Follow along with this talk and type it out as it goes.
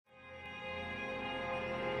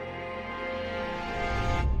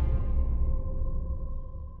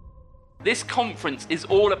This conference is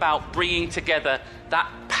all about bringing together that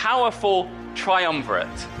powerful triumvirate: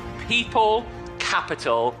 people,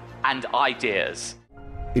 capital, and ideas.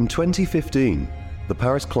 In 2015, the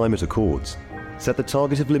Paris Climate Accords set the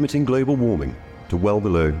target of limiting global warming to well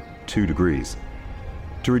below 2 degrees.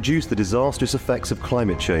 To reduce the disastrous effects of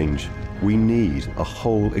climate change, we need a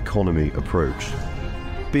whole economy approach.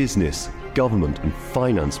 Business, government, and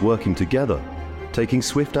finance working together, taking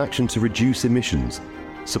swift action to reduce emissions,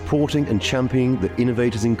 supporting and championing the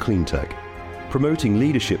innovators in clean tech, promoting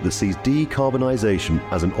leadership that sees decarbonisation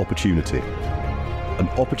as an opportunity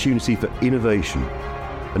for innovation,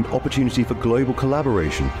 an opportunity for global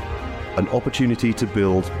collaboration, an opportunity to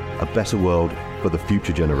build a better world for the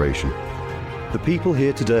future generation. The people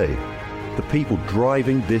here today, the people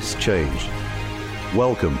driving this change.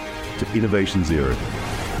 Welcome to Innovation Zero.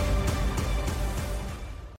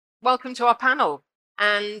 Welcome to our panel.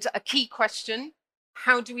 And a key question: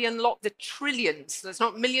 how do we unlock the trillions? So it's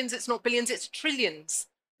not millions, it's not billions, it's trillions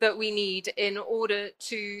that we need in order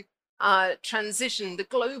to transition the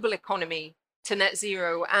global economy to net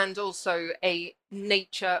zero and also a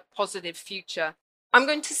nature positive future. I'm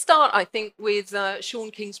going to start, I think, with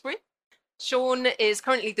Sean Kingsbury. Sean is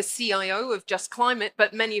currently the CIO of Just Climate,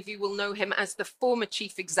 but many of you will know him as the former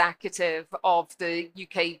chief executive of the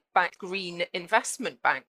UK-backed Green Investment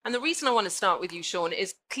Bank. And the reason I want to start with you, Sean,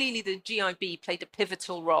 is clearly the GIB played a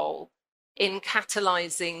pivotal role in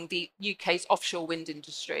catalysing the UK's offshore wind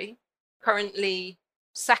industry, currently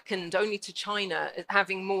second only to China,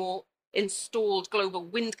 having more installed global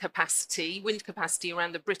wind capacity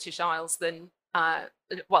around the British Isles than,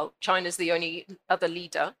 China's the only other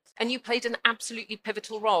leader. And you played an absolutely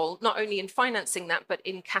pivotal role, not only in financing that, but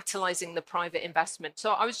in catalysing the private investment.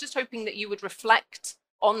 So I was just hoping that you would reflect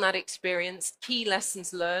on that experience, key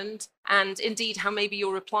lessons learned, and indeed how maybe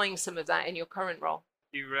you're applying some of that in your current role.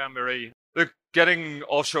 Thank you, Anne-Marie. Look, getting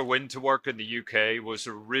offshore wind to work in the UK was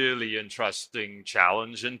a really interesting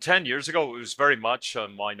challenge. And 10 years ago, it was very much a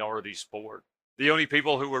minority sport. The only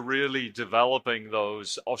people who were really developing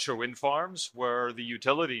those offshore wind farms were the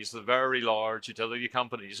utilities, the very large utility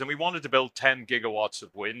companies. And we wanted to build 10 gigawatts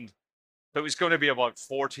of wind. It was going to be about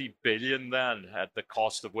 40 billion then at the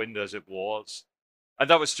cost of wind as it was. And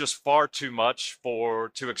that was just far too much to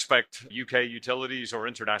expect UK utilities or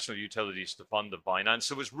international utilities to fund the finance.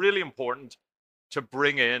 So it was really important to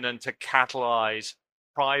bring in and to catalyze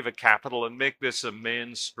private capital and make this a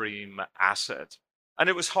mainstream asset. And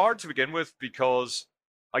it was hard to begin with because,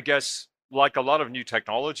 I guess, like a lot of new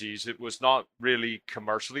technologies, it was not really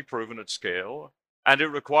commercially proven at scale, and it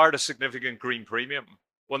required a significant green premium.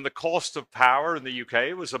 When the cost of power in the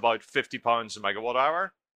UK was about £50 a megawatt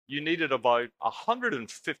hour, you needed about £155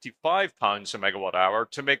 a megawatt hour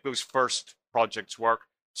to make those first projects work.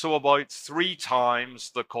 So about 3 times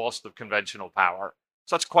the cost of conventional power.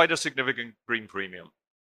 So that's quite a significant green premium.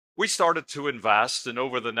 We started to invest, and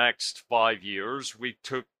over the next 5 years, we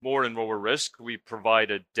took more and more risk. We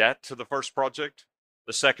provided debt to the first project.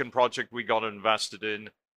 The second project we got invested in,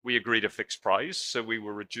 we agreed a fixed price. So we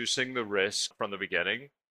were reducing the risk from the beginning.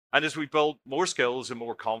 And as we built more skills and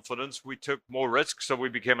more confidence, we took more risk. So we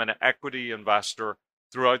became an equity investor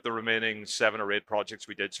throughout the remaining 7 or 8 projects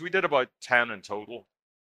we did. So we did about 10 in total.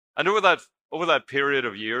 And over that period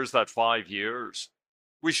of years, that 5 years,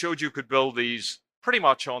 we showed you could build these pretty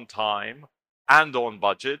much on time and on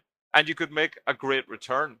budget, and you could make a great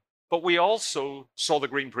return. But we also saw the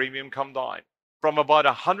green premium come down from about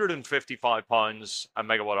 £155 a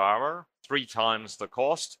megawatt hour, 3 times the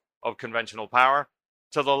cost of conventional power,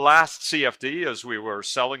 to the last CFD, as we were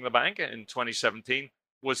selling the bank in 2017,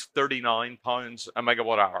 was £39 a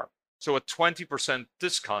megawatt hour. So a 20%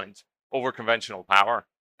 discount over conventional power.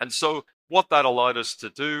 And so what that allowed us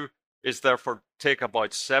to do is therefore take about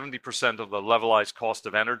 70% of the levelized cost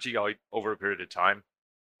of energy out over a period of time.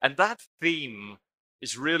 And that theme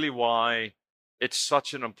is really why it's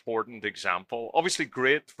such an important example. Obviously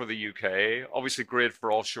great for the UK, obviously great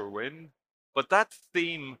for offshore wind, but that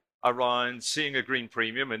theme around seeing a green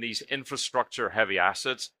premium in these infrastructure heavy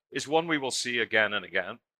assets is one we will see again and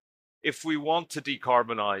again. If we want to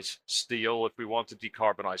decarbonize steel, if we want to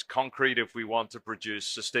decarbonize concrete, if we want to produce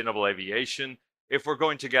sustainable aviation, if we're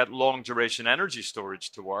going to get long duration energy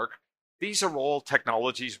storage to work, these are all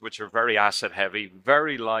technologies which are very asset heavy,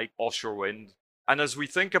 very like offshore wind. And as we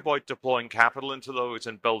think about deploying capital into those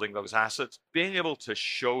and building those assets, being able to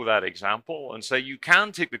show that example and say you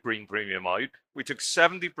can take the green premium out. We took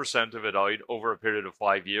 70% of it out over a period of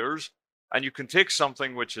 5 years. And you can take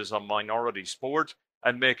something which is a minority sport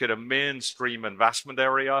and make it a mainstream investment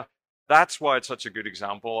area. That's why it's such a good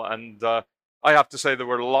example. And I have to say there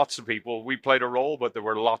were lots of people. We played a role, but there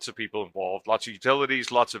were lots of people involved, lots of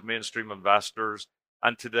utilities, lots of mainstream investors.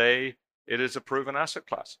 And today it is a proven asset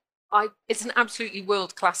class. It's an absolutely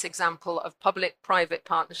world-class example of public-private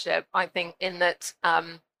partnership, I think, in that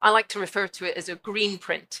I like to refer to it as a green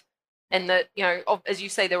print, in that, as you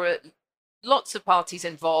say, there were lots of parties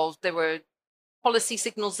involved. There were policy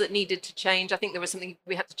signals that needed to change. I think there was something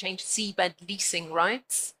we had to change seabed leasing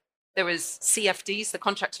rights. There was CFDs, the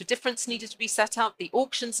contracts for difference needed to be set up. The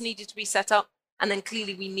auctions needed to be set up. And then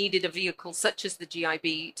clearly we needed a vehicle such as the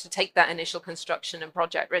GIB to take that initial construction and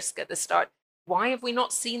project risk at the start. Why have we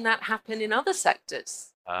not seen that happen in other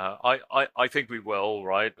sectors? I think we will,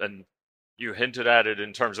 right? And you hinted at it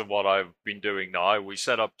in terms of what I've been doing now. We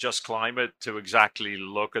set up Just Climate to exactly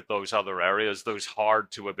look at those other areas, those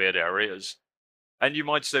hard to abate areas. And you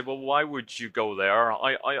might say, well, why would you go there?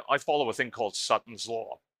 I follow a thing called Sutton's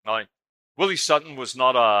Law. Now, Willie Sutton was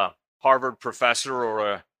not a Harvard professor or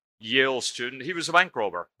a Yale student. He was a bank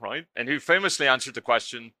robber, right? And he famously answered the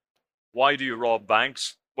question, why do you rob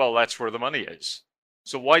banks? Well, that's where the money is.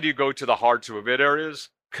 So why do you go to the hard to abate areas?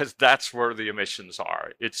 Because that's where the emissions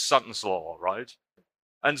are. It's Sutton's Law, right?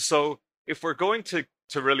 And so if we're going to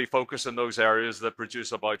really focus on those areas that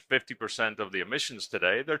produce about 50% of the emissions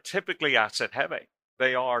today, they're typically asset heavy.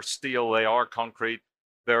 They are steel, they are concrete,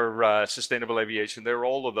 they're sustainable aviation, they're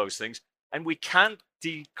all of those things. And we can't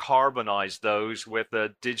decarbonize those with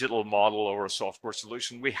a digital model or a software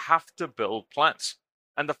solution. We have to build plants.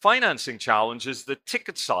 And the financing challenge is the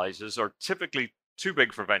ticket sizes are typically too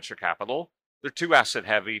big for venture capital. They're too asset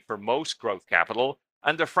heavy for most growth capital,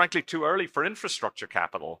 and they're frankly too early for infrastructure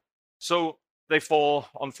capital. So they fall,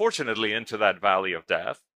 unfortunately, into that valley of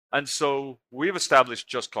death. And so we've established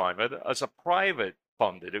Just Climate as a private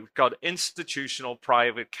funded. We've got institutional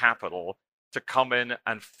private capital to come in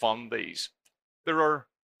and fund these. There are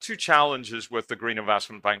two challenges with the Green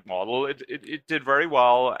Investment Bank model. It did very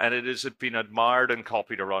well, and it has been admired and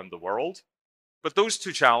copied around the world. But those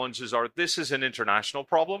two challenges are, this is an international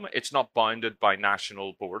problem. It's not bounded by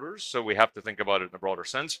national borders, so we have to think about it in a broader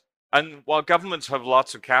sense. And while governments have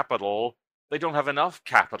lots of capital, they don't have enough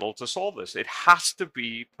capital to solve this. It has to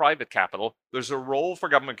be private capital. There's a role for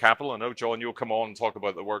government capital. I know, John, you'll come on and talk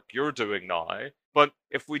about the work you're doing now. But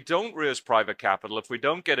if we don't raise private capital, if we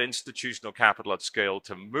don't get institutional capital at scale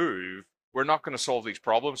to move, we're not going to solve these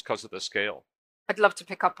problems because of the scale. I'd love to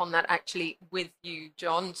pick up on that actually with you,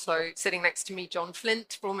 John. So sitting next to me, John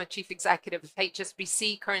Flint, former Chief Executive of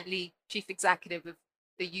HSBC, currently Chief Executive of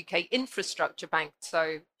the UK Infrastructure Bank,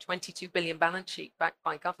 so 22 billion balance sheet backed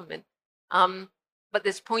by government. But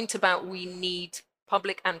this point about we need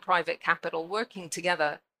public and private capital working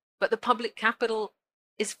together, but the public capital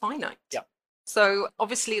is finite. Yeah. So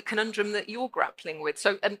obviously a conundrum that you're grappling with.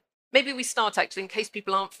 So maybe we start actually, in case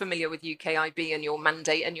people aren't familiar with UKIB and your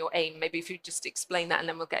mandate and your aim, maybe if you just explain that and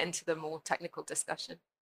then we'll get into the more technical discussion.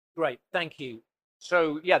 Great, thank you.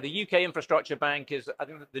 So yeah, the UK Infrastructure Bank is, I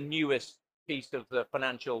think, the newest piece of the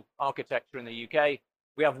financial architecture in the UK.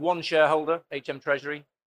 We have one shareholder, HM Treasury,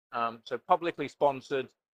 so publicly sponsored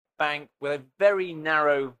bank with a very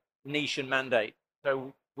narrow niche and mandate.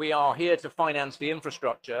 So we are here to finance the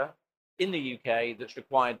infrastructure in the UK that's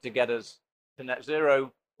required to get us to net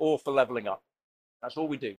zero or for leveling up. That's all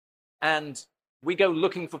we do. And we go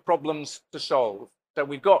looking for problems to solve. So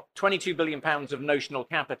we've got 22 billion pounds of notional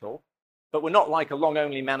capital, but we're not like a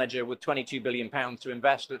long-only manager with 22 billion pounds to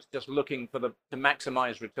invest that's just looking for to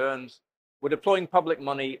maximize returns. We're deploying public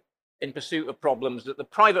money in pursuit of problems that the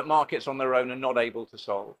private markets on their own are not able to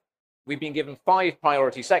solve. We've been given 5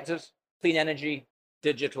 priority sectors: clean energy,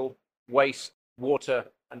 digital, waste, water,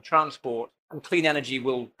 and transport. And clean energy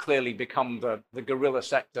will clearly become the guerrilla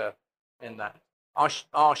sector in that.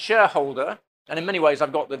 Our shareholder, and in many ways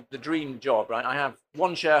I've got the dream job, right? I have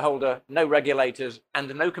one shareholder, no regulators,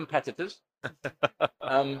 and no competitors,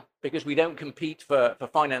 because we don't compete for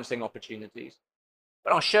financing opportunities.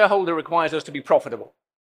 But our shareholder requires us to be profitable.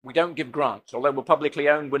 We don't give grants. Although we're publicly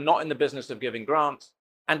owned, we're not in the business of giving grants.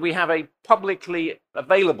 And we have a publicly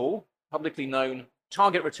available, publicly known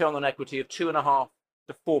target return on equity of 2.5%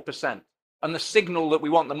 to 4%. And the signal that we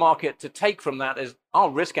want the market to take from that is our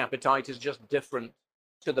risk appetite is just different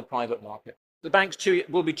to the private market. The bank's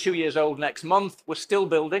will be 2 years old next month. We're still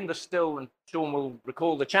building. There's still, and Sean will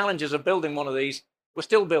recall the challenges of building one of these. We're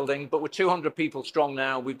still building, but we're 200 people strong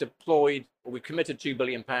now. We've deployed, or we've committed £2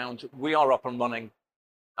 billion. We are up and running,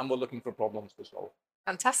 and we're looking for problems to solve.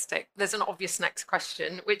 Fantastic. There's an obvious next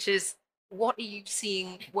question, which is, what are you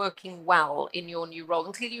seeing working well in your new role?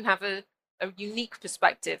 And clearly you have a unique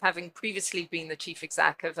perspective, having previously been the chief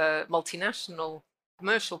exec of a multinational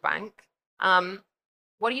commercial bank.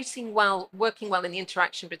 What are you seeing working well in the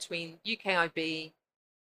interaction between UKIB,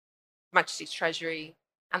 Majesty's Treasury,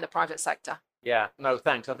 and the private sector? Yeah, no,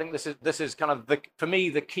 thanks. I think this is kind of for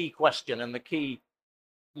me the key question and the key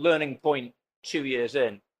learning point 2 years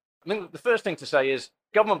in. I mean, the first thing to say is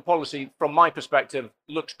government policy, from my perspective,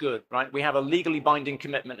 looks good, right? We have a legally binding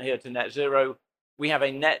commitment here to net zero. We have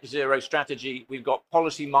a net zero strategy. We've got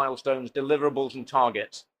policy milestones, deliverables, and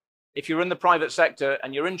targets. If you're in the private sector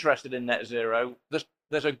and you're interested in net zero,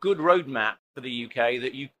 there's a good roadmap for the UK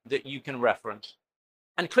that you can reference.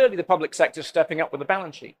 And clearly the public sector is stepping up with a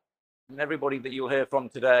balance sheet. And everybody that you'll hear from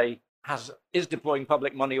today is deploying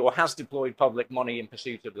public money or has deployed public money in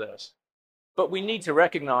pursuit of this. But we need to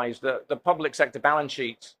recognize that the public sector balance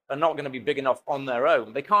sheets are not going to be big enough on their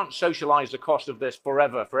own. They can't socialize the cost of this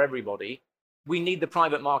forever for everybody. We need the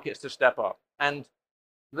private markets to step up. And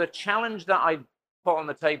the challenge that I put on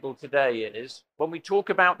the table today is when we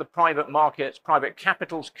talk about the private markets, private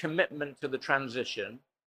capital's commitment to the transition,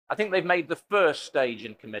 I think they've made the first stage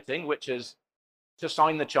in committing, which is to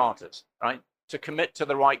sign the charters, right? To commit to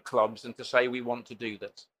the right clubs and to say we want to do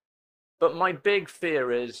this. But my big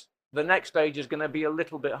fear is the next stage is going to be a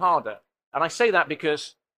little bit harder. And I say that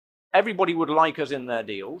because everybody would like us in their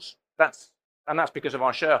deals. That's because of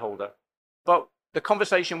our shareholder. But the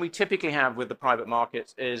conversation we typically have with the private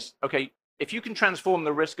markets is, okay, if you can transform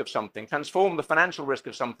the risk of something, transform the financial risk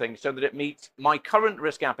of something so that it meets my current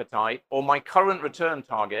risk appetite or my current return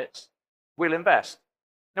targets, we'll invest.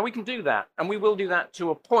 Now, we can do that, and we will do that to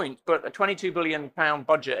a point, but a £22 billion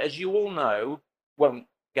budget, as you all know, won't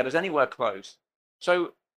get us anywhere close.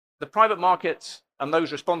 So the private markets and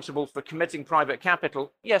those responsible for committing private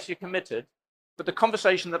capital, yes, you're committed, but the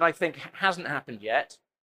conversation that I think hasn't happened yet,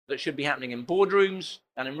 that should be happening in boardrooms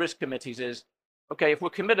and in risk committees is, okay, if we're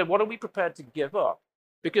committed, what are we prepared to give up?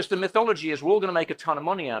 Because the mythology is we're all going to make a ton of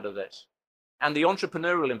money out of this. And the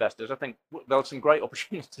entrepreneurial investors, I think there's some great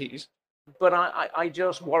opportunities. But I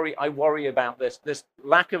just worry about this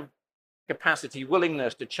lack of capacity,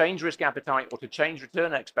 willingness to change risk appetite or to change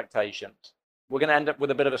return expectations. We're going to end up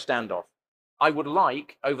with a bit of a standoff. I would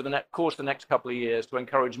like, over the course of the next couple of years, to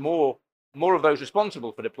encourage more of those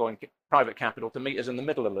responsible for deploying private capital to meet us in the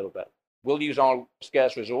middle a little bit. We'll use our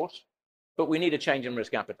scarce resource, but we need a change in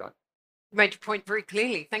risk appetite. You made your point very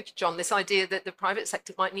clearly. Thank you, John. This idea that the private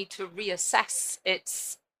sector might need to reassess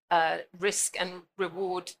its risk and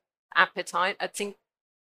reward appetite. I think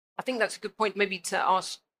that's a good point, maybe to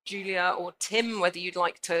ask Julia or Tim whether you'd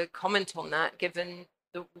like to comment on that, given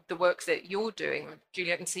the work that you're doing.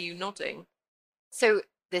 Julia, I can see you nodding. So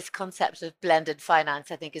this concept of blended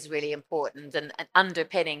finance, I think, is really important, and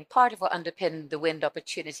underpinning, part of what underpinned the wind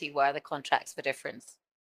opportunity were the contracts for difference.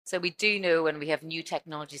 So we do know when we have new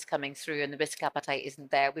technologies coming through and the risk appetite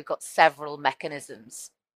isn't there, we've got several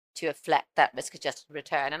mechanisms to reflect that risk-adjusted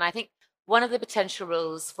return. And I think one of the potential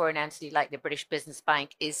roles for an entity like the British Business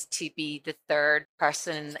Bank is to be the third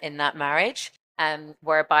person in that marriage,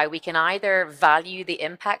 whereby we can either value the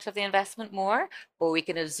impact of the investment more, or we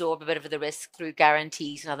can absorb a bit of the risk through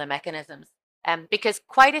guarantees and other mechanisms. Because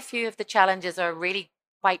quite a few of the challenges are really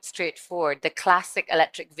quite straightforward. The classic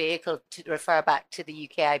electric vehicle, to refer back to the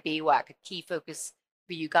UKIB work, a key focus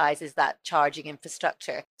for you guys is that charging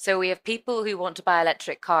infrastructure. So we have people who want to buy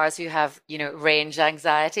electric cars who have, range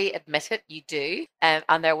anxiety. Admit it, you do.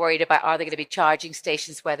 And they're worried about, are there going to be charging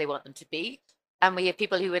stations where they want them to be? And we have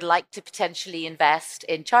people who would like to potentially invest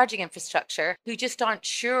in charging infrastructure who just aren't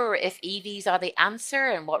sure if EVs are the answer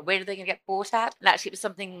and where are they going to get bought at. And actually, it was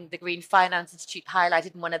something the Green Finance Institute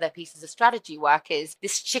highlighted in one of their pieces of strategy work is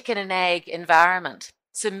this chicken and egg environment.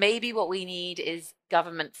 So maybe what we need is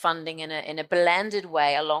government funding in a blended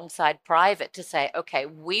way alongside private to say, okay,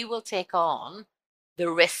 we will take on the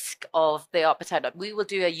risk of the appetite. We will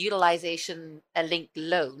do a utilization linked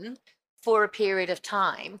loan for a period of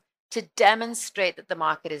time to demonstrate that the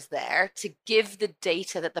market is there, to give the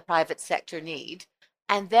data that the private sector need,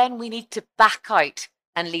 and then we need to back out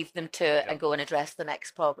and leave them to it and go and address the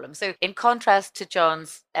next problem. So in contrast to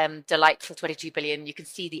John's delightful 22 billion, you can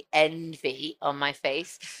see the envy on my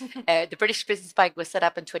face. The British Business Bank was set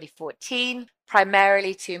up in 2014,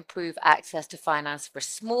 primarily to improve access to finance for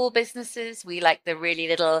small businesses. We like the really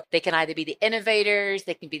little, they can either be the innovators,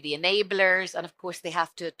 they can be the enablers, and of course they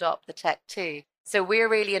have to adopt the tech too. So we're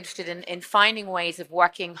really interested in finding ways of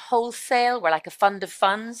working wholesale. We're like a fund of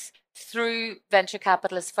funds through venture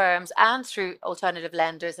capitalist firms and through alternative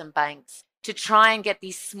lenders and banks to try and get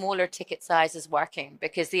these smaller ticket sizes working,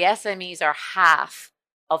 because the SMEs are half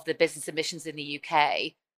of the business emissions in the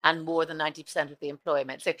UK and more than 90% of the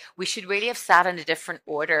employment. So we should really have sat in a different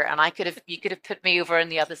order, and you could have put me over on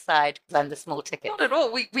the other side than the small ticket. Not at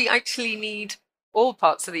all. We actually need all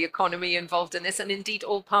parts of the economy involved in this, and indeed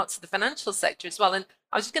all parts of the financial sector as well. And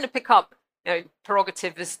I was just going to pick up,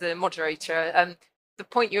 prerogative as the moderator, the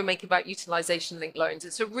point you were making about utilization linked loans.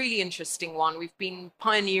 It's a really interesting one. We've been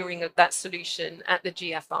pioneering of that solution at the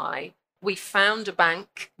GFI. We found a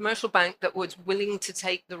bank, commercial bank, that was willing to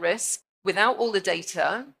take the risk without all the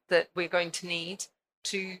data that we're going to need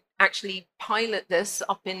to actually pilot this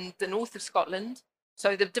up in the north of Scotland.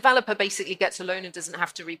 So the developer basically gets a loan and doesn't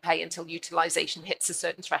have to repay until utilization hits a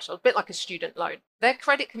certain threshold, a bit like a student loan. Their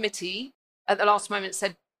credit committee at the last moment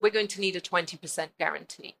said, we're going to need a 20%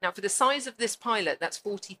 guarantee. Now, for the size of this pilot, that's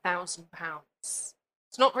 £40,000. It's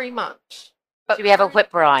not very much. But do we have a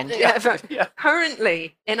whip round? Yeah.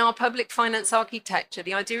 Currently, in our public finance architecture,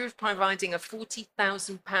 the idea of providing a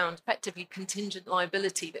 £40,000 effectively contingent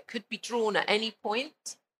liability that could be drawn at any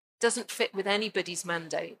point doesn't fit with anybody's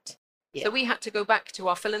mandate. Yeah. So we had to go back to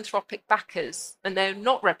our philanthropic backers, and they're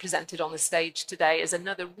not represented on the stage today as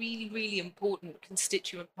another really, really important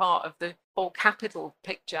constituent part of the whole capital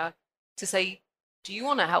picture, to say, do you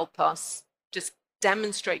want to help us just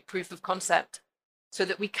demonstrate proof of concept so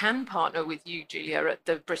that we can partner with you, Julia, at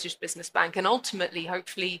the British Business Bank, and ultimately,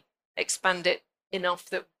 hopefully, expand it enough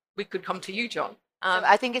that we could come to you, John.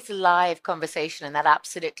 I think it's a live conversation, and that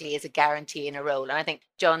absolutely is a guarantee in a role. And I think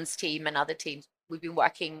John's team and other teams, we've been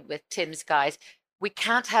working with Tim's guys. We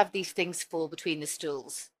can't have these things fall between the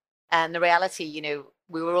stools. And the reality,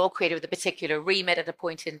 we were all created with a particular remit at a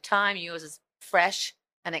point in time. Yours is fresh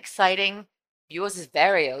and exciting. Yours is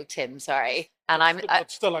very old, Tim, sorry. And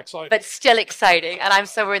but still exciting. But still exciting. And I'm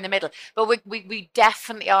somewhere in the middle. But we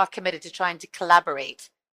definitely are committed to trying to collaborate,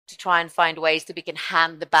 to try and find ways that we can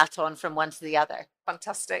hand the baton from one to the other.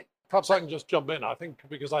 Fantastic. Perhaps I can just jump in, I think,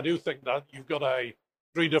 because I do think that you've got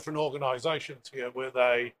 3 different organizations here with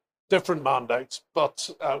different mandates, but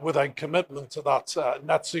with a commitment to that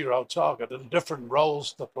net zero target and different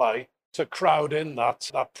roles to play to crowd in that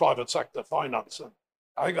private sector finance. And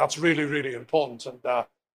I think that's really, really important. And,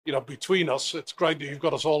 between us, it's great that you've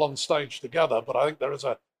got us all on stage together, but I think there is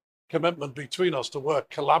a commitment between us to work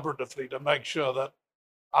collaboratively to make sure that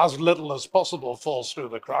as little as possible falls through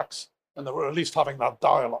the cracks, and that we're at least having that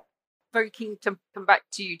dialogue. Very keen to come back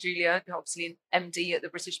to you, Julia, obviously an MD at the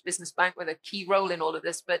British Business Bank with a key role in all of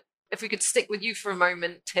this. But if we could stick with you for a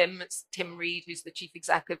moment, Tim, it's Tim Reed, who's the Chief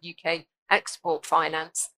Exec of UK Export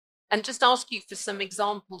Finance, and just ask you for some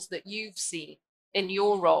examples that you've seen in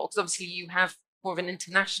your role, because obviously you have more of an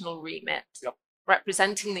international remit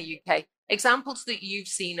representing the UK. Examples that you've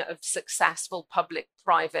seen of successful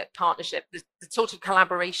public-private partnership, the sort of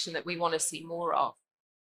collaboration that we want to see more of.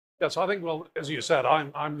 Yes, I think, well, as you said,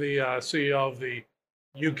 I'm the CEO of the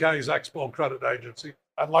UK's Export Credit Agency.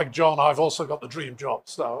 And like John, I've also got the dream job.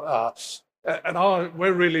 So,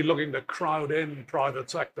 we're really looking to crowd in private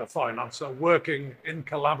sector finance, so working in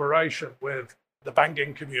collaboration with the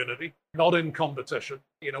banking community, not in competition.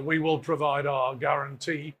 We will provide our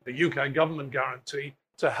guarantee, the UK government guarantee,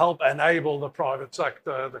 to help enable the private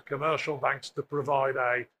sector, the commercial banks, to provide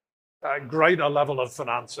a greater level of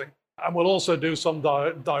financing. And we'll also do some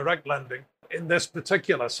direct lending in this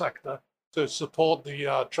particular sector to support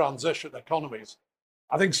the transition economies.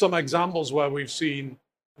 I think some examples where we've seen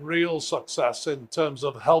real success in terms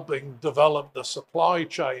of helping develop the supply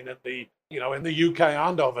chain in the UK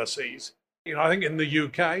and overseas. I think in the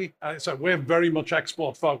UK, so we're very much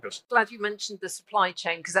export focused. Glad you mentioned the supply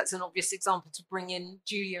chain, because that's an obvious example to bring in,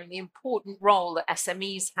 Julia, and the important role that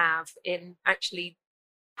SMEs have in actually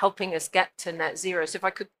helping us get to net zero. So if I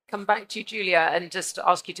could come back to you, Julia, and just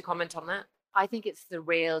ask you to comment on that. I think it's the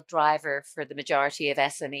real driver for the majority of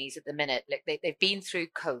SMEs at the minute. Look, they've been through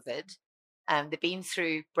COVID, and they've been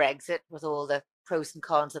through Brexit with all the pros and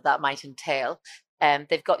cons that might entail.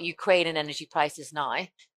 They've got Ukraine and energy prices now,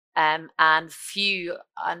 and few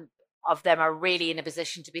of them are really in a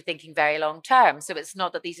position to be thinking very long term. So it's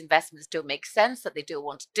not that these investments don't make sense, that they don't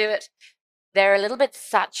want to do it. They're a little bit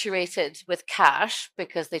saturated with cash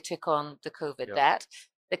because they took on the COVID debt.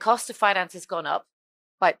 The cost of finance has gone up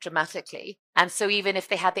quite dramatically. And so even if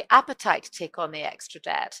they had the appetite to take on the extra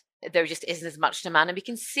debt, there just isn't as much demand. And we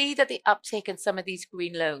can see that the uptake in some of these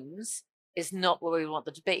green loans is not where we want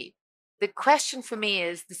them to be. The question for me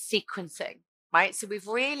is the sequencing, right? So we've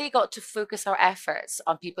really got to focus our efforts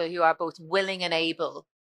on people who are both willing and able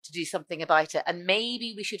to do something about it. And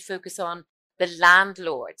maybe we should focus on the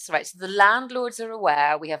landlords, right? So the landlords are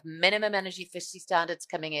aware we have minimum energy efficiency standards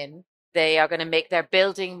coming in. They are going to make their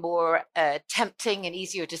building more tempting and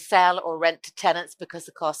easier to sell or rent to tenants because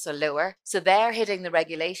the costs are lower. So they're hitting the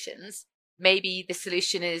regulations. Maybe the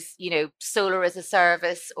solution is, solar as a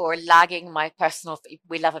service or lagging.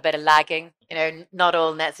 We love a bit of lagging. Not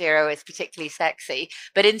all net zero is particularly sexy,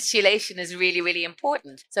 but insulation is really, really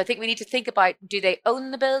important. So I think we need to think about, do they own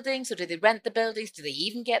the buildings or do they rent the buildings? Do they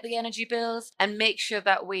even get the energy bills? And make sure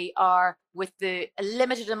that we are, with the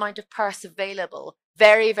limited amount of purse available,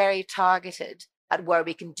 very, very targeted at where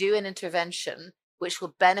we can do an intervention which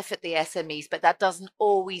will benefit the SMEs, but that doesn't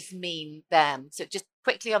always mean them. So just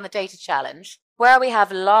quickly on the data challenge, where we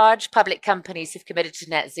have large public companies who've committed to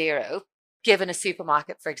net zero, given a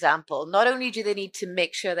supermarket, for example, not only do they need to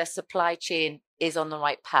make sure their supply chain is on the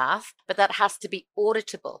right path, but that has to be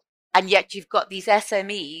auditable. And yet you've got these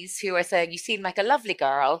SMEs who are saying, you seem like a lovely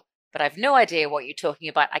girl, but I've no idea what you're talking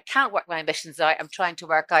about. I can't work my ambitions out. I'm trying to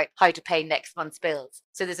work out how to pay next month's bills.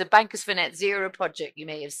 So there's a Bankers for Net Zero project you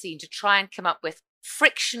may have seen to try and come up with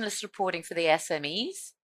frictionless reporting for the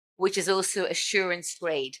SMEs, which is also assurance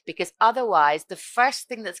grade, because otherwise the first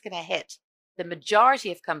thing that's going to hit the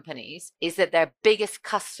majority of companies is that their biggest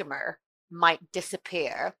customer might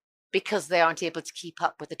disappear because they aren't able to keep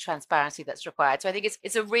up with the transparency that's required. So I think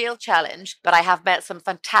it's a real challenge, but I have met some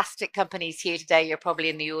fantastic companies here today, you're probably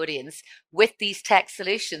in the audience, with these tech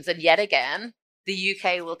solutions. And yet again, the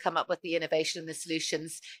UK will come up with the innovation and the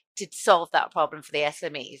solutions to solve that problem for the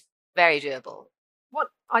SMEs. Very doable. What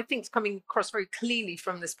I think is coming across very clearly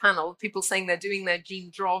from this panel, people saying they're doing their gene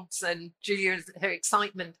jobs, and Julia's, her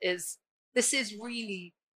excitement is, this is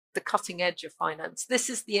really the cutting edge of finance. This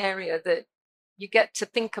is the area that you get to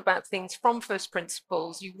think about things from first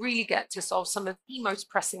principles. You really get to solve some of the most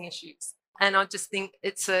pressing issues. And I just think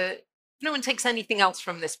if no one takes anything else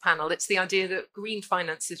from this panel, it's the idea that green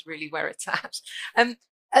finance is really where it's at.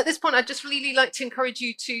 At this point, I'd just really like to encourage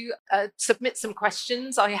you to submit some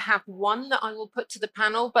questions. I have one that I will put to the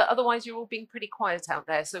panel, but otherwise you're all being pretty quiet out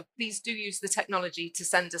there. So please do use the technology to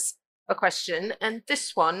send us a question. And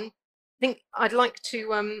this one, I think I'd like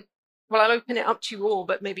to, I'll open it up to you all,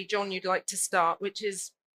 but maybe John, you'd like to start, which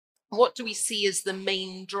is, what do we see as the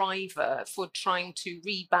main driver for trying to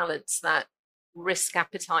rebalance that risk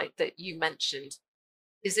appetite that you mentioned?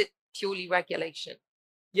 Is it purely regulation?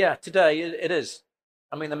 Yeah, today it is.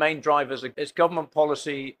 I mean, the main drivers are it's government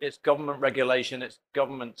policy, it's government regulation, it's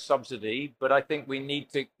government subsidy. But I think we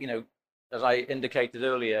need to, as I indicated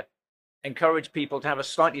earlier, encourage people to have a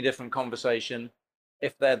slightly different conversation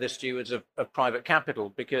if they're the stewards of private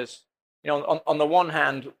capital. Because, on the one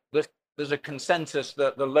hand, there's a consensus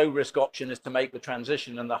that the low risk option is to make the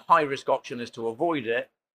transition and the high risk option is to avoid it.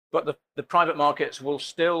 But the private markets will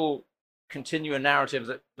still continue a narrative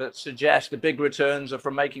that suggests the big returns are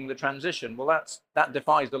from making the transition. Well, that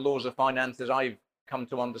defies the laws of finance as I've come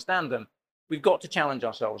to understand them. We've got to challenge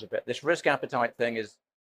ourselves a bit. This risk appetite thing is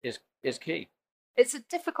key. It's a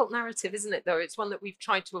difficult narrative, isn't it, though? It's one that we've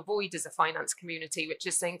tried to avoid as a finance community, which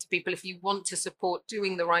is saying to people, if you want to support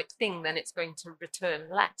doing the right thing, then it's going to return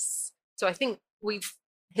less. So I think we've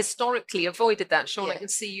historically avoided that. Sean, I can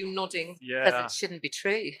see you nodding. Yeah, because it shouldn't be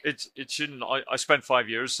true. It shouldn't. I spent 5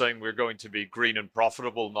 years saying we're going to be green and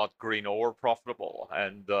profitable, not green or profitable.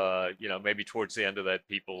 And, maybe towards the end of that,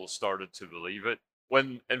 people started to believe it.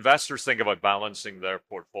 When investors think about balancing their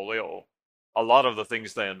portfolio, a lot of the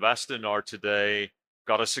things they invest in are today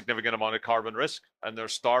got a significant amount of carbon risk. And they're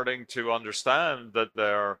starting to understand that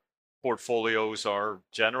their portfolios are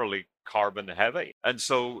generally carbon heavy. And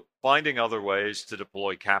so finding other ways to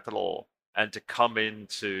deploy capital and to come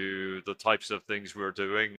into the types of things we're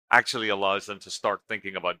doing actually allows them to start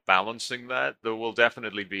thinking about balancing that. There will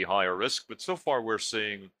definitely be higher risk, but so far we're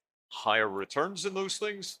seeing higher returns in those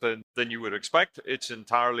things than you would expect. It's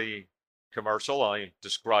entirely commercial. I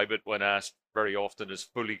describe it when asked very often as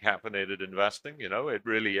fully caffeinated investing. It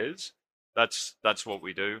really is. That's what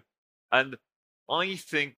we do. And I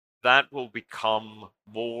think that will become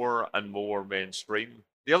more and more mainstream.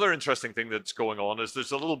 The other interesting thing that's going on is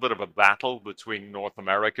there's a little bit of a battle between North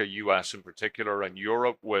America, US in particular, and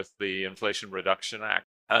Europe with the Inflation Reduction Act.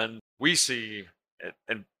 And we see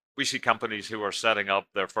companies who are setting up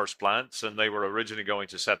their first plants, and they were originally going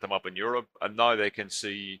to set them up in Europe, and now they can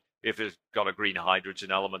see, if it's got a green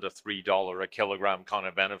hydrogen element, a $3 a kilogram kind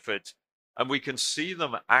of benefit. And we can see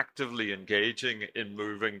them actively engaging in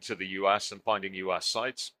moving to the US and finding US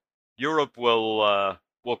sites. Europe will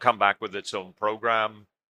come back with its own program.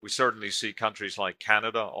 We certainly see countries like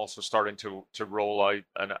Canada also starting to roll out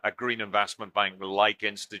a green investment bank-like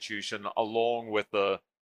institution, along with the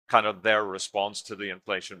kind of their response to the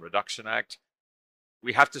Inflation Reduction Act.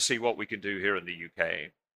 We have to see what we can do here in the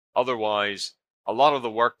UK. Otherwise, a lot of the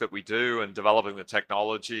work that we do in developing the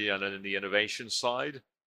technology and in the innovation side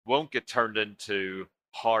won't get turned into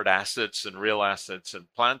hard assets and real assets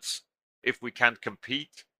and plants. if we can't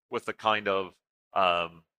compete with the kind of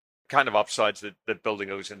upsides that building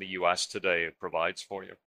those in the US today provides for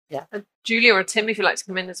you. Yeah. Julia or Tim, if you'd like to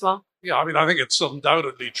come in as well. Yeah, I mean, I think it's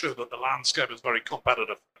undoubtedly true that the landscape is very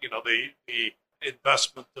competitive. You know, the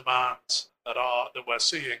investment demands that we're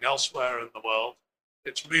seeing elsewhere in the world,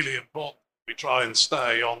 it's really important we try and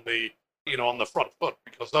stay on the front foot,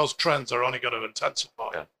 because those trends are only going to intensify.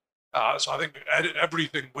 Yeah. So I think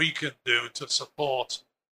everything we can do to support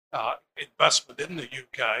investment in the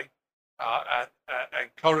UK and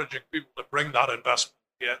encouraging people to bring that investment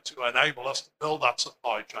here to enable us to build that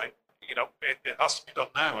supply chain, it has to be done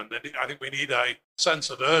now. And I think we need a sense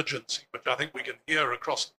of urgency, which I think we can hear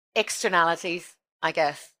across. Externalities, I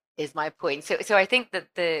guess, is my point. So I think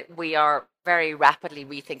that we are very rapidly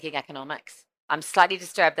rethinking economics. I'm slightly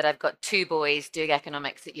disturbed that I've got two boys doing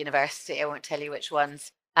economics at university. I won't tell you which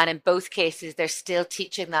ones. And in both cases, they're still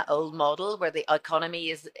teaching that old model where the economy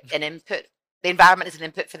is an input. The environment is an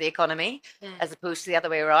input for the economy, as opposed to the other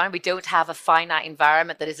way around. We don't have a finite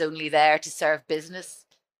environment that is only there to serve business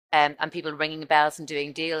and people ringing bells and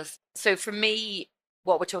doing deals. So for me,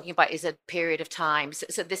 what we're talking about is a period of time.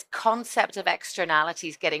 So this concept of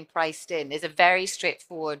externalities getting priced in is a very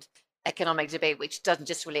straightforward economic debate, which doesn't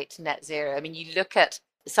just relate to net zero. I mean, you look at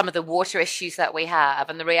some of the water issues that we have,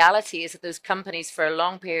 and the reality is that those companies for a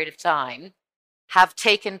long period of time have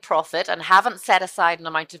taken profit and haven't set aside an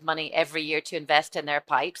amount of money every year to invest in their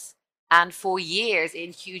pipes, and for years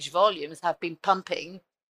in huge volumes have been pumping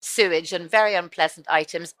sewage and very unpleasant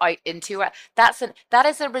items out into it. That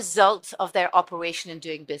is a result of their operation and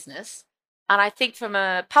doing business. And I think from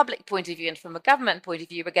a public point of view and from a government point of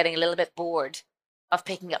view, we're getting a little bit bored of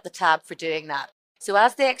picking up the tab for doing that. So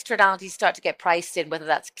as the externalities start to get priced in, whether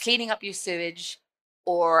that's cleaning up your sewage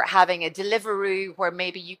or having a Deliveroo where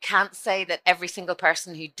maybe you can't say that every single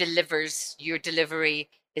person who delivers your delivery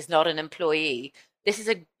is not an employee, this is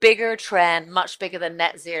a bigger trend, much bigger than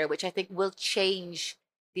net zero, which I think will change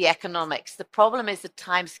the economics. The problem is the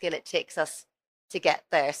timescale it takes us to get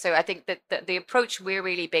there. So I think that the approach we're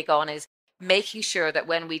really big on is making sure that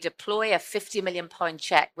when we deploy a £50 million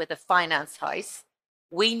check with a finance house,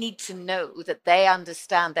 we need to know that they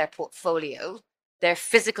understand their portfolio, their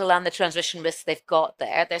physical and the transition risks they've got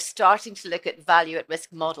there. They're starting to look at value at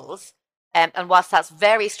risk models. And whilst that's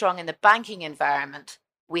very strong in the banking environment,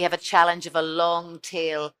 we have a challenge of a long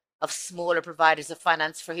tail of smaller providers of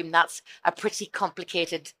finance for whom that's a pretty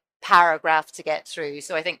complicated paragraph to get through.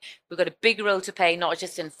 So I think we've got a big role to play, not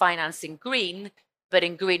just in financing green, but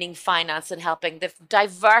in greening finance and helping the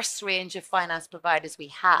diverse range of finance providers we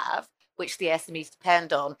have, which the SMEs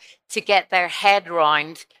depend on, to get their head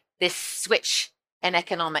around this switch in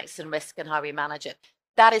economics and risk and how we manage it.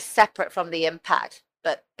 That is separate from the impact,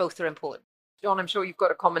 but both are important. John, I'm sure you've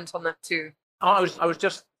got a comment on that too. I was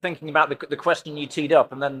just thinking about the question you teed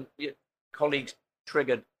up, and then your colleagues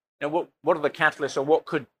triggered. What are the catalysts, or what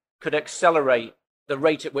could accelerate the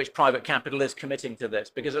rate at which private capital is committing to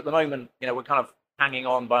this? Because at the moment, we're kind of hanging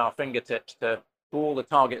on by our fingertips to all the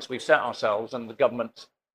targets we've set ourselves, and the governments.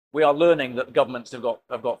 We are learning that the governments have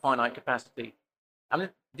got finite capacity.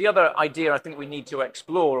 And the other idea I think we need to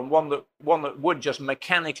explore, and one that would just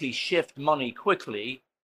mechanically shift money quickly,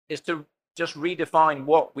 is to just redefine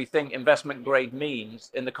what we think investment grade means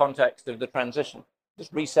in the context of the transition.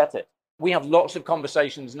 Just reset it. We have lots of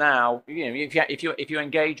conversations now. If you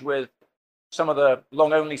engage with some of the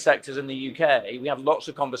long only sectors in the UK, we have lots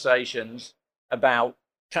of conversations about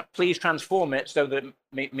please transform it so that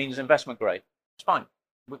it means investment grade. It's fine.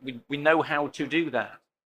 We know how to do that.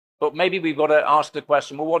 But maybe we've got to ask the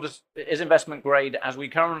question, well, what is investment grade as we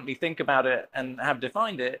currently think about it and have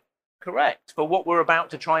defined it correct for what we're about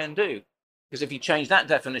to try and do? Because if you change that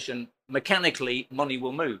definition, mechanically, money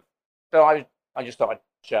will move. So I just thought I'd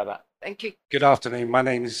share that. Thank you. Good afternoon. My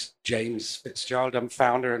name is James Fitzgerald. I'm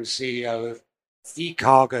founder and CEO of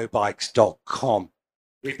ecargobikes.com.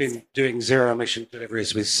 We've been doing zero emission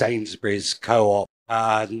deliveries with Sainsbury's Co-op,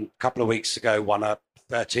 and a couple of weeks ago won a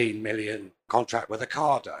 13 million contract with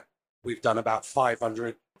Ocado. We've done about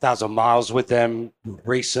 500,000 miles with them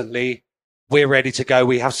recently. We're ready to go.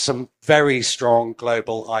 We have some very strong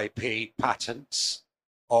global IP patents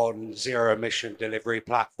on zero emission delivery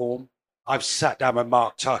platform. I've sat down with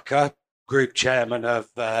Mark Tucker, group chairman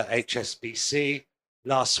of HSBC.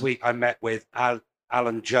 Last week, I met with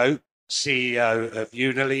Alan Joe, CEO of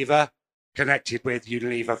Unilever, connected with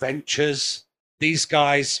Unilever Ventures. These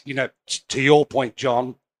guys, to your point,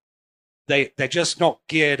 John, they're just not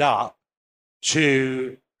geared up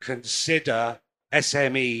to consider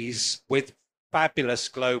SMEs with fabulous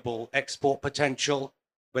global export potential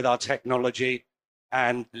with our technology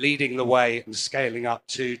and leading the way and scaling up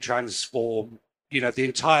to transform, the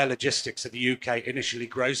entire logistics of the UK, initially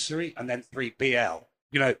grocery and then 3PL.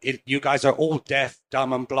 You guys are all deaf,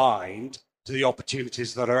 dumb and blind to the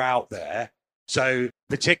opportunities that are out there. So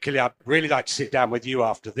particularly, I'd really like to sit down with you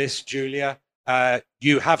after this, Julia.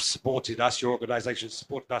 You have supported us, your organization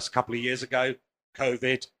supported us a couple of years ago,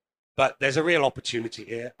 COVID, but there's a real opportunity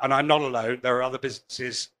here. And I'm not alone. There are other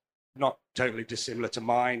businesses not totally dissimilar to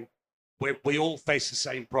mine. We all face the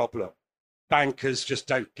same problem. Bankers just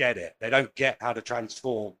don't get it. They don't get how to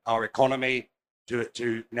transform our economy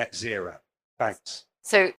to net zero. Thanks.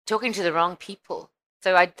 So talking to the wrong people.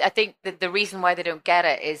 So I think that the reason why they don't get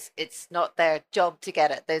it is it's not their job to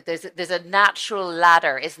get it. There's a natural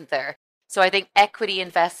ladder, isn't there? So I think equity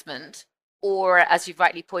investment, or as you've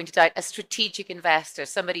rightly pointed out, a strategic investor,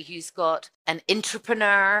 somebody who's got an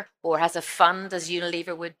entrepreneur or has a fund, as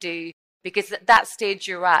Unilever would do, because at that stage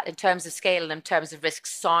you're at in terms of scale and in terms of risk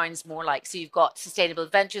sounds more like, so you've got sustainable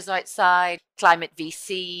ventures outside, climate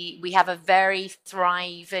VC. We have a very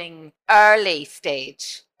thriving early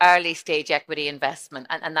stage equity investment,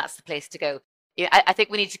 and that's the place to go. I think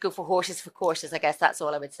we need to go for horses for courses. I guess that's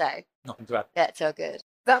all I would say. Nothing to add. Yeah, it's all good.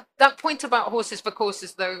 That point about horses for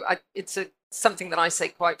courses, though, it's something that I say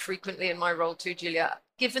quite frequently in my role too, Julia.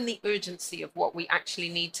 Given the urgency of what we actually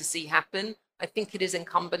need to see happen, I think it is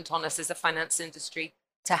incumbent on us as a finance industry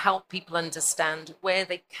to help people understand where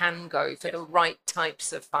they can go for the right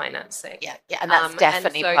types of financing. Yeah, and that's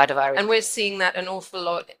definitely part of our... And we're seeing that an awful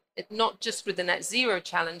lot, not just with the net zero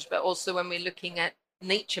challenge, but also when we're looking at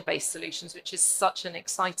nature-based solutions, which is such an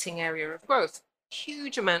exciting area of growth.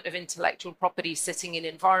 Huge amount of intellectual property sitting in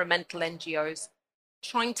environmental NGOs,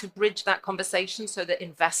 trying to bridge that conversation so that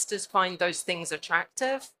investors find those things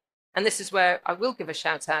attractive. And this is where I will give a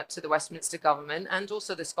shout out to the Westminster government and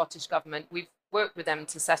also the Scottish government. We've worked with them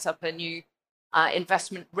to set up a new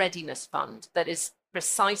investment readiness fund that is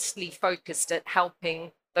precisely focused at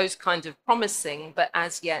helping those kind of promising but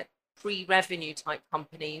as yet pre-revenue type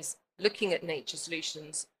companies looking at nature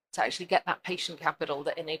solutions to actually get that patient capital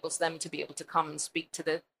that enables them to be able to come and speak to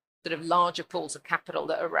the sort of larger pools of capital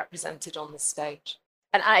that are represented on the stage.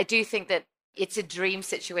 And I do think that it's a dream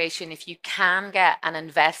situation if you can get an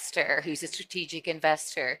investor who's a strategic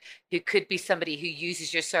investor who could be somebody who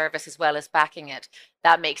uses your service as well as backing it.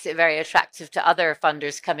 That makes it very attractive to other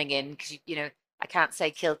funders coming in because, I can't say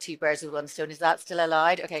kill two birds with one stone. Is that still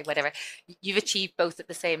allowed? Okay, whatever. You've achieved both at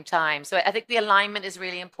the same time. So I think the alignment is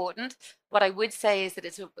really important. What I would say is that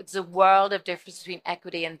it's a world of difference between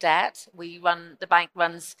equity and debt. The bank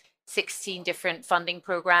runs 16 different funding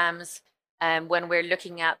programs. When we're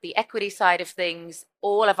looking at the equity side of things,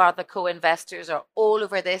 all of our other co-investors are all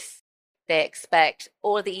over this. They expect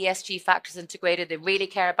all the ESG factors integrated. They really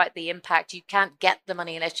care about the impact. You can't get the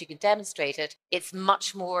money unless you can demonstrate it. It's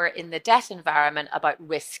much more in the debt environment about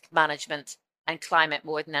risk management and climate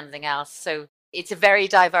more than anything else. So it's a very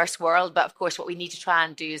diverse world. But of course, what we need to try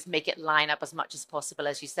and do is make it line up as much as possible,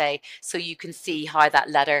 as you say, so you can see how that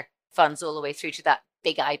ladder funds all the way through to that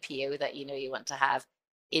big IPO that you want to have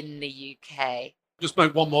in the UK. Just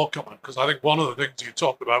make one more comment, because I think one of the things you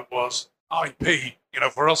talked about was IP.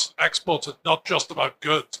 For us, exports are not just about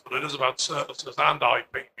goods, but it is about services and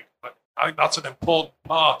IP. I think that's an important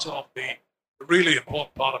part of the really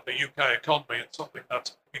important part of the UK economy, and something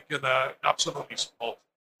that we can absolutely support.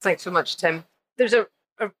 Thanks so much, Tim. There's a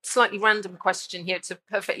slightly random question here. It's a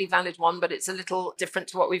perfectly valid one, but it's a little different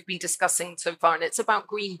to what we've been discussing so far, and it's about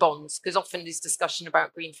green bonds, because often this discussion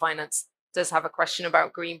about green finance does have a question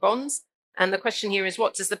about green bonds. And the question here is,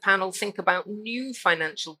 what does the panel think about new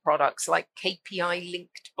financial products like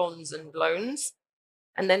KPI-linked bonds and loans?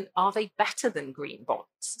 And then are they better than green bonds?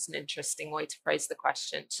 It's an interesting way to phrase the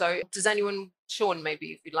question. So does anyone, Sean,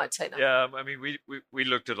 maybe if you'd like to take that? Yeah, I mean, we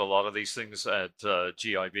looked at a lot of these things at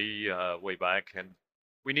GIB way back, and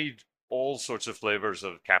we need all sorts of flavors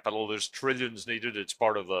of capital. There's trillions needed. It's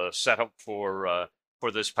part of the setup for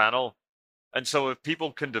this panel. And so if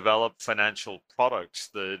people can develop financial products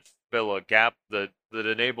that fill a gap, that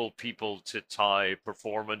enable people to tie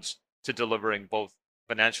performance to delivering both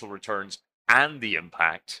financial returns and the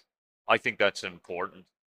impact, I think that's important.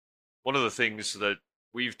 One of the things that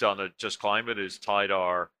we've done at Just Climate is tied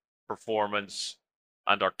our performance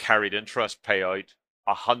and our carried interest payout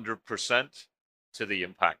 100% to the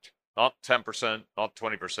impact. Not 10%, not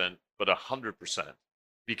 20%, but 100%.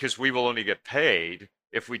 Because we will only get paid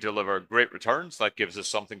if we deliver great returns. That gives us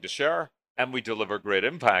something to share, and we deliver great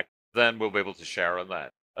impact, then we'll be able to share on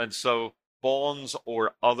that. And so bonds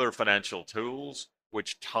or other financial tools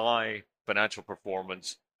which tie financial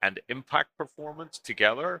performance and impact performance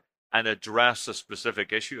together and address a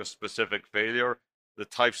specific issue, a specific failure, the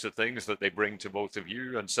types of things that they bring to both of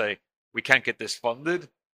you and say, we can't get this funded,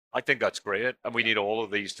 I think that's great. And we need all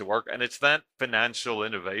of these to work. And it's that financial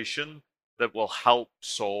innovation that will help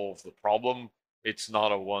solve the problem. It's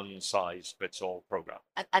not a one-size-fits-all program.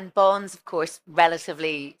 And bonds, of course,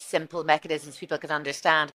 relatively simple mechanisms people can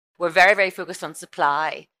understand. We're very, very focused on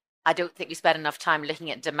supply. I don't think we spend enough time looking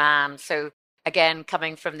at demand. So again,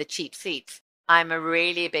 coming from the cheap seats, I'm a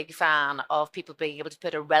really big fan of people being able to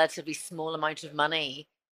put a relatively small amount of money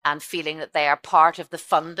and feeling that they are part of the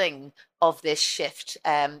funding of this shift.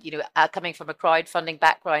 Coming from a crowdfunding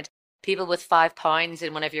background, people with £5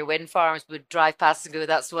 in one of your wind farms would drive past and go,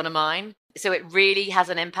 that's one of mine. So it really has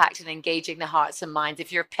an impact in engaging the hearts and minds.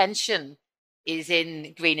 If your pension is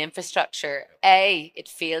in green infrastructure, A, it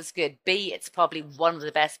feels good. B, it's probably one of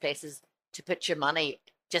the best places to put your money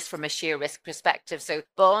just from a sheer risk perspective. So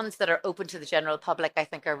bonds that are open to the general public, I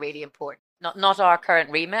think, are really important. Not our current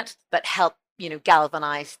remit, but help,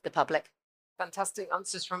 galvanize the public. Fantastic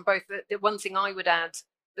answers from both. The one thing I would add,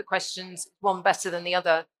 the questions, one better than the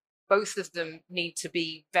other, both of them need to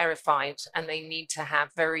be verified and they need to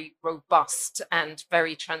have very robust and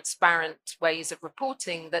very transparent ways of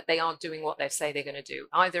reporting that they are doing what they say they're going to do.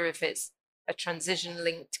 Either if it's a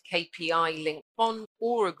transition-linked, KPI-linked bond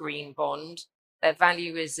or a green bond, their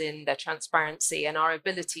value is in their transparency and our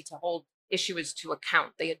ability to hold issuers to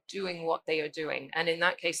account. They are doing what they are doing. And in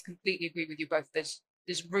that case, completely agree with you both. There's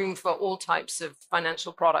room for all types of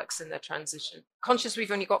financial products in their transition. Conscious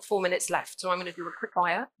we've only got 4 minutes left, so I'm going to do a quick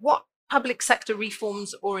fire. What public sector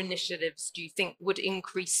reforms or initiatives do you think would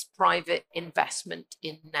increase private investment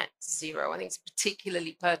in net zero? I think it's a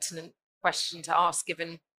particularly pertinent question to ask,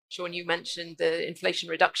 given, Sean, you mentioned the Inflation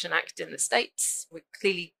Reduction Act in the States. We're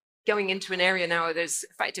clearly going into an area now where there's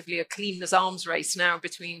effectively a clean as arms race now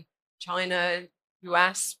between China,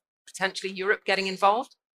 US, potentially Europe getting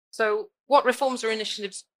involved. So what reforms or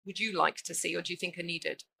initiatives would you like to see or do you think are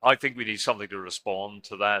needed? I think we need something to respond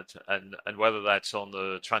to that. And whether that's on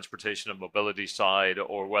the transportation and mobility side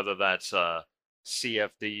or whether that's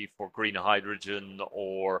CFD for green hydrogen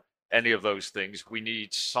or any of those things, we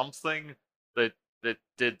need something that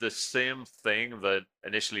did the same thing that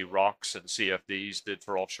initially ROCs and CFDs did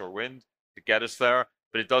for offshore wind to get us there.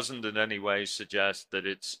 But it doesn't in any way suggest that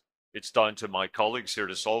it's down to my colleagues here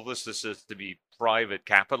to solve this. This is to be private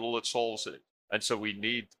capital that solves it. And so we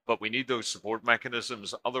need those support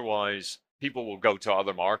mechanisms. Otherwise, people will go to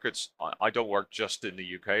other markets. I don't work just in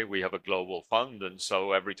the UK. We have a global fund. And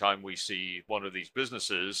so every time we see one of these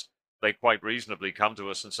businesses, they quite reasonably come to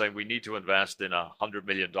us and say, we need to invest in $100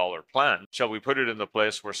 million plan. Shall we put it in the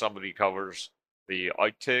place where somebody covers the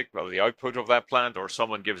outtake or the output of that plant, or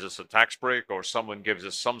someone gives us a tax break, or someone gives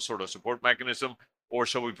us some sort of support mechanism? Or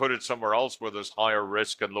shall we put it somewhere else where there's higher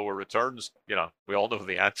risk and lower returns? We all know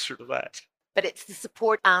the answer to that. But it's the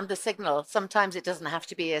support and the signal. Sometimes it doesn't have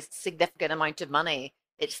to be a significant amount of money.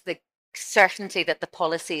 It's the certainty that the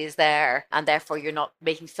policy is there and therefore you're not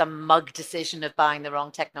making some mug decision of buying the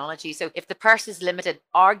wrong technology. So if the purse is limited,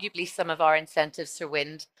 arguably some of our incentives for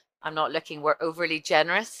wind, we're overly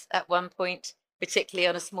generous at one point, particularly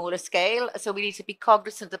on a smaller scale. So we need to be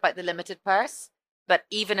cognizant about the limited purse, but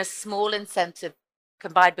even a small incentive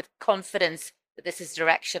combined with confidence that this is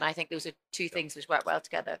direction, I think those are two things which work well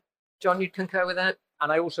together. John, you'd concur with that?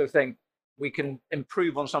 And I also think we can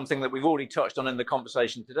improve on something that we've already touched on in the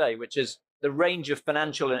conversation today, which is the range of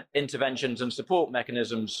financial interventions and support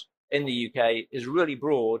mechanisms in the UK is really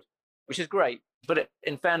broad, which is great. But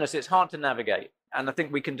in fairness, it's hard to navigate. And I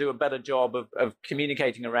think we can do a better job of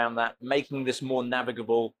communicating around that, making this more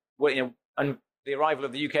navigable. And the arrival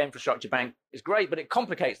of the UK Infrastructure Bank is great, but it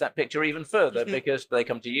complicates that picture even further because do they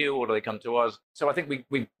come to you or do they come to us? So I think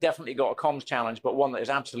we've definitely got a comms challenge, but one that is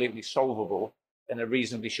absolutely solvable in a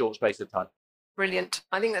reasonably short space of time. Brilliant.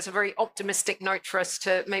 I think that's a very optimistic note for us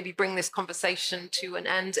to maybe bring this conversation to an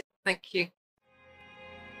end. Thank you.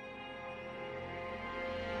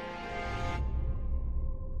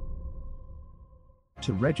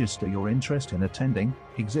 To register your interest in attending,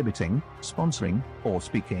 exhibiting, sponsoring, or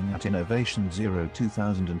speaking at Innovation Zero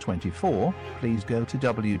 2024, please go to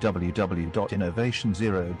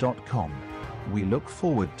www.innovationzero.com. We look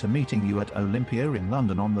forward to meeting you at Olympia in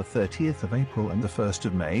London on the 30th of April and the 1st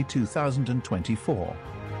of May 2024.